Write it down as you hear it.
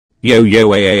Yo yo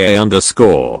AAA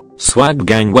underscore swag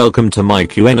gang, welcome to my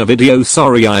QNA video.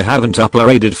 Sorry I haven't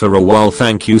uploaded for a while.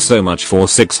 Thank you so much for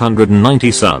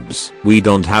 690 subs. We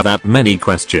don't have that many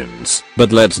questions,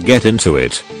 but let's get into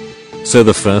it. So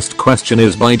the first question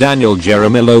is by Daniel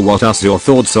Jeremillo. What are your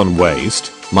thoughts on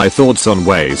waste? My thoughts on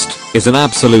waste is an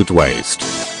absolute waste.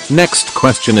 Next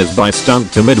question is by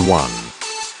Stunt to Mid 1.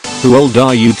 Who old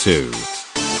are you 2?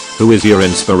 Who is your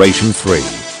inspiration 3?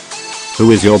 Who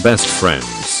is your best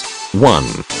friends? 1.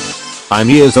 I'm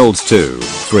years old 2,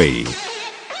 3.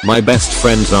 My best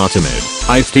friends are Timid,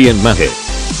 Ifty and Mahit.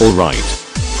 Alright.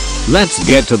 Let's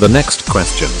get to the next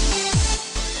question.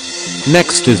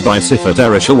 Next is by Sifat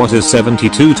Erisha. What is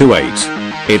 72 to 8?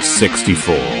 It's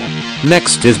 64.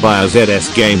 Next is by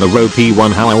ZS Gamer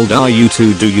P1. How old are you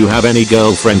 2? Do you have any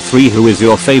girlfriend? 3. Who is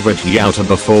your favorite youtuber?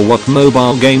 Before what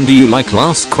mobile game do you like?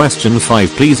 Last question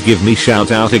 5. Please give me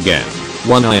shout out again.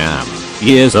 1. I am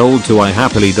years old 2. I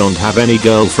happily don't have any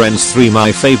girlfriends. 3.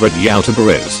 My favorite youtuber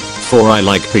is 4. I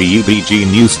like PUBG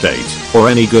New State or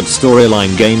any good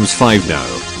storyline games. 5. No.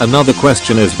 Another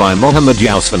question is by Mohammed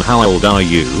Yasfan. How old are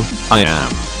you? I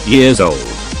am years old.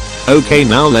 Okay,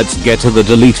 now let's get to the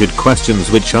deleted questions,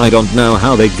 which I don't know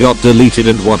how they got deleted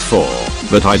and what for,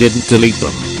 but I didn't delete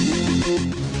them.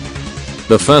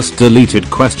 The first deleted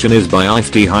question is by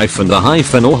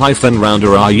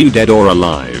Ifty-the-or-rounder. Are you dead or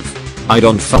alive? I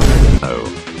don't know.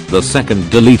 The second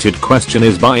deleted question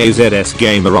is by AZS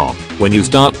Gamer. When you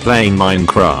start playing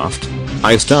Minecraft?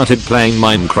 I started playing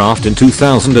Minecraft in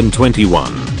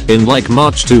 2021, in like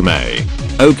March to May.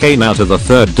 Okay, now to the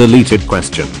third deleted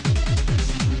question.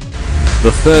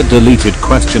 The third deleted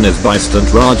question is by Stunt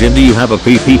Rajan. Do you have a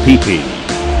PPPP?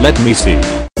 Let me see.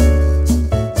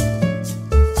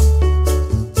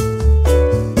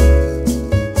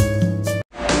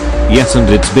 Yes, and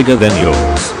it's bigger than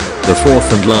yours. The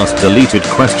fourth and last deleted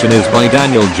question is by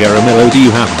Daniel Jeremillo. Do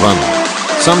you have fun?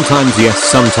 Sometimes yes,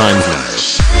 sometimes no.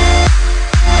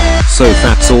 So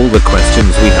that's all the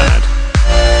questions we had.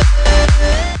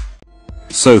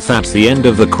 So that's the end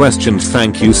of the questions.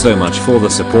 Thank you so much for the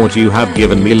support you have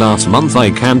given me last month.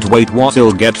 I can't wait what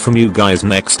I'll get from you guys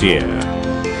next year.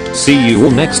 See you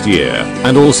all next year,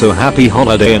 and also happy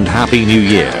holiday and happy new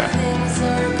year.